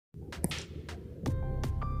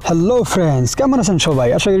Hello friends, কেমন আছেন সবাই?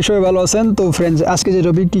 আশা করি সবাই ভালো আছেন। তো ফ্রেন্ডস, আজকে যে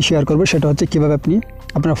টপিকটি শেয়ার করবো সেটা হচ্ছে কীভাবে আপনি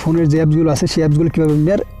আপনার ফোনের যে অ্যাপসগুলো আছে সেই অ্যাপসগুলো কীভাবে আপনি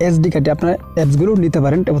আর এসডি কার্ডে আপনার অ্যাপসগুলো নিতে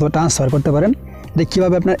পারেন অথবা ট্রান্সফার করতে পারেন, এটা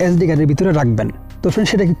কীভাবে আপনার এসডি কার্ডের ভিতরে রাখবেন। তো ফ্রেন্ডস,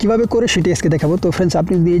 সেটাকে কীভাবে করে সেটি আজকে দেখাবো। তো ফ্রেন্ডস,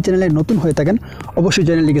 আপনি যদি এই চ্যানেলে নতুন হয়ে থাকেন অবশ্যই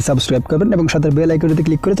চ্যানেলটিকে সাবস্ক্রাইব করবেন এবং সাথে বেল আইকনটিতে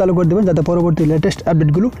ক্লিক করে চালু করে দেবেন যাতে পরবর্তী লেটেস্ট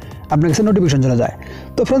আপডেটগুলো আপনার কাছে নোটিফিকেশন চলে যায়।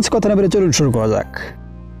 তো ফ্রেন্ডস, কথা না বেরে চলুন শুরু করা যাক।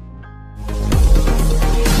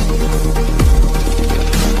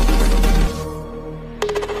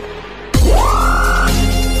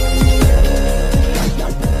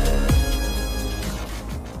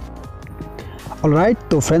 অলরাইট,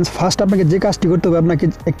 তো ফ্রেন্ডস, ফার্স্ট আপনাকে যে কাজটি করতে হবে, আপনাকে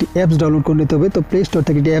একটি অ্যাপস ডাউনলোড করে নিতে হবে। তো প্লে স্টোর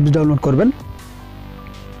থেকে একটি অ্যাপস ডাউনলোড করবেন।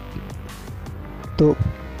 তো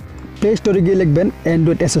প্লে স্টোরে গিয়ে লিখবেন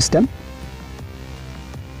অ্যান্ড্রয়েড অ্যাসিস্ট্যান্ট।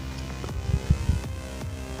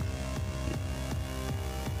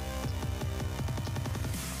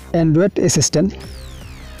 Android assistant.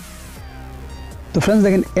 তো ফ্রেন্ডস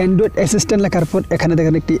দেখেন, অ্যান্ড্রয়েড অ্যাসিস্ট্যান্ট লেখার পর এখানে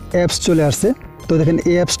দেখেন একটি অ্যাপস চলে আসছে। তো দেখেন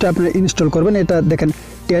এই অ্যাপসটা আপনারা ইনস্টল করবেন। এটা দেখেন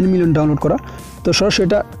 10 মিলিয়ন ডাউনলোড করা। তো সরাসরি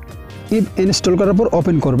এটা ইনস্টল করার পর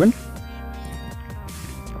ওপেন করবেন।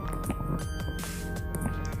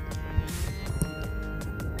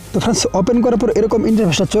 তো ফ্রেন্ডস, ওপেন করার পর এরকম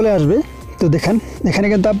ইন্টারফেসটা চলে আসবে। তো দেখেন এখানে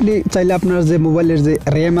কিন্তু আপনি চাইলে আপনার যে মোবাইলের যে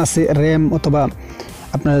র্যাম আছে, র্যাম অথবা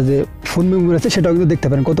আপনার যে ফোন মেমোরি আছে সেটাও কিন্তু দেখতে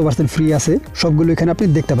পারেন, কত পার্সেন্ট ফ্রি আছে সবগুলো এখানে আপনি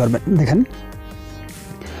দেখতে পারবেন। দেখেন,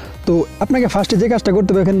 তো আপনাকে ফার্স্টে যে কাজটা করতে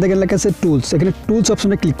হবে, এখানে দেখেন লেখা আছে টুলস। এখানে টুলস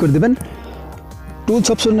অপশনে ক্লিক করে দেবেন। টুলস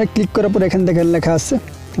অপশনে ক্লিক করার পর এখানে দেখেন লেখা আছে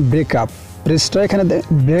ব্রেকআপ ব্রিজটা। এখানে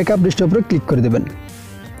ব্রেকআপ ব্রিজটার উপরে ক্লিক করে দেবেন।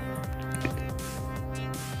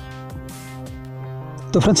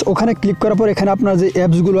 তো ফ্রেন্ডস, ওখানে ক্লিক করার পর এখানে আপনার যে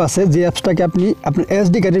অ্যাপসগুলো আছে, যে অ্যাপসটাকে আপনি আপনার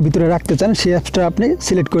এসডি কার্ডের ভিতরে রাখতে চান সেই অ্যাপসটা আপনি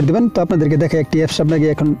সিলেক্ট করে দেবেন। তো আপনাদেরকে দেখে একটি অ্যাপস আপনাকে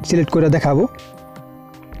এখন সিলেক্ট করে দেখাবো।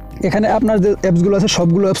 এখানে আপনার যে অ্যাপসগুলো আছে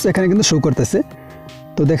সবগুলো অ্যাপস এখানে কিন্তু শো করতেছে।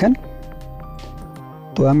 তো দেখেন,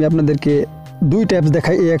 তো আমি আপনাদেরকে দুইটা অ্যাপস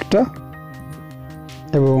দেখাই, এই একটা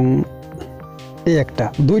এবং এই একটা,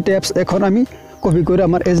 দুইটা অ্যাপস এখন আমি কপি করে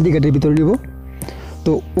আমার এসডি কার্ডের ভিতরে নিব।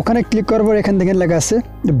 তো ওখানে ক্লিক করার পর এখান থেকে লেখা আছে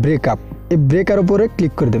ব্রেকআপ। এই ব্রেকার উপরে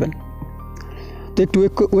ক্লিক করে দেবেন। তো একটু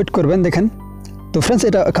ওয়েট করবেন। দেখেন, তো ফ্রেন্ডস,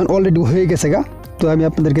 এটা এখন অলরেডি হয়ে গেছে গা। তো আমি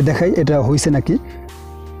আপনাদেরকে দেখাই এটা হয়েছে নাকি।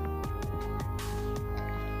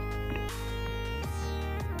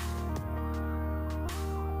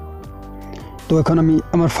 তো এখন আমি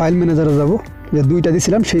আমার ফাইল ম্যানেজারে যাব, যে দুইটা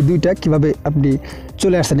দিয়েছিলাম সেই দুইটা কীভাবে আপনি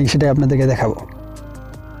চলে আসছে নাকি সেটাই আপনাদেরকে দেখাবো।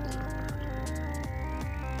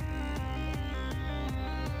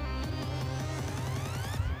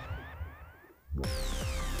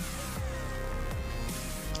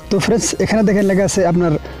 তো ফ্রেন্ডস, এখানে দেখেন লেখা আছে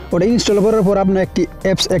আপনার ওটা ইনস্টল করার পর আপনার একটি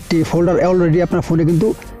অ্যাপস, একটি ফোল্ডার অলরেডি আপনার ফোনে কিন্তু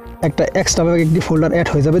একটা এক্সট্রাভাবে একটি ফোল্ডার অ্যাড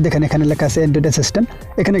হয়ে যাবে। দেখেন এখানে লেখা আছে অ্যান্ড্রয়েড অ্যাসিস্ট্যান্ট।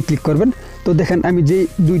 এখানে ক্লিক করবেন। তো দেখেন আমি যেই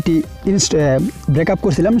দুইটি ব্রেকআপ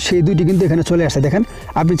করছিলাম সেই দুইটি কিন্তু এখানে চলে আসছে। দেখেন,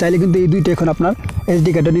 আপনি চাইলে কিন্তু এই দুইটি এখন আপনার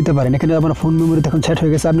এসডি কার্ডে নিতে পারেন। এখানে আপনার ফোন মেমোরি এখন সেট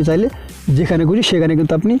হয়ে গেছে। আপনি চাইলে যেখানে খুশি সেখানে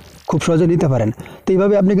কিন্তু আপনি খুব সহজে নিতে পারেন। তো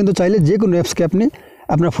এইভাবে আপনি কিন্তু চাইলে যে কোনো অ্যাপসকে আপনি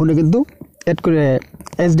আপনার ফোনে কিন্তু অ্যাড করে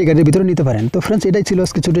এসডি কার্ডের ভিতরে নিতে পারেন। তো ফ্রেন্ডস, এটাই ছিল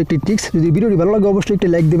আজকে ছোটো একটি টিপস। যদি ভিডিওটি ভালো লাগে অবশ্যই একটি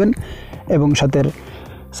লাইক দেবেন এবং সাথে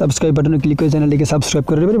সাবস্ক্রাইব বাটনে ক্লিক করে চ্যানেলটিকে সাবস্ক্রাইব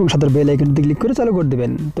করে দেবেন এবং সাথে বেল আইকনটিতে ক্লিক করে চালু করে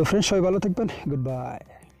দেবেন। তো ফ্রেন্ডস, সবাই ভালো থাকবেন। Good bye.